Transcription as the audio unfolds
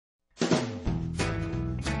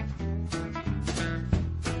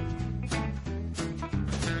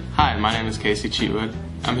Hi, my name is Casey Cheatwood.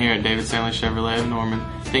 I'm here at Stanley Chevrolet of Norman.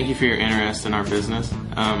 Thank you for your interest in our business.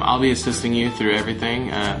 I'll be assisting you through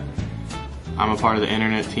everything. I'm a part of the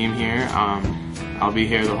internet team here. I'll be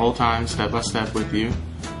here the whole time, step by step with you.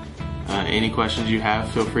 Any questions you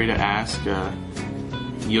have, feel free to ask.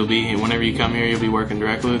 Whenever you come here, you'll be working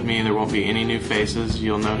directly with me. There won't be any new faces.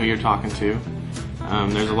 You'll know who you're talking to.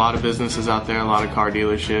 There's a lot of businesses out there, a lot of car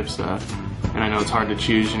dealerships, and I know it's hard to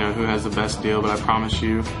choose, who has the best deal, but I promise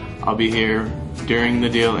you, I'll be here during the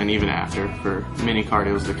deal and even after for many car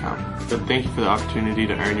deals to come. So thank you for the opportunity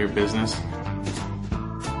to earn your business.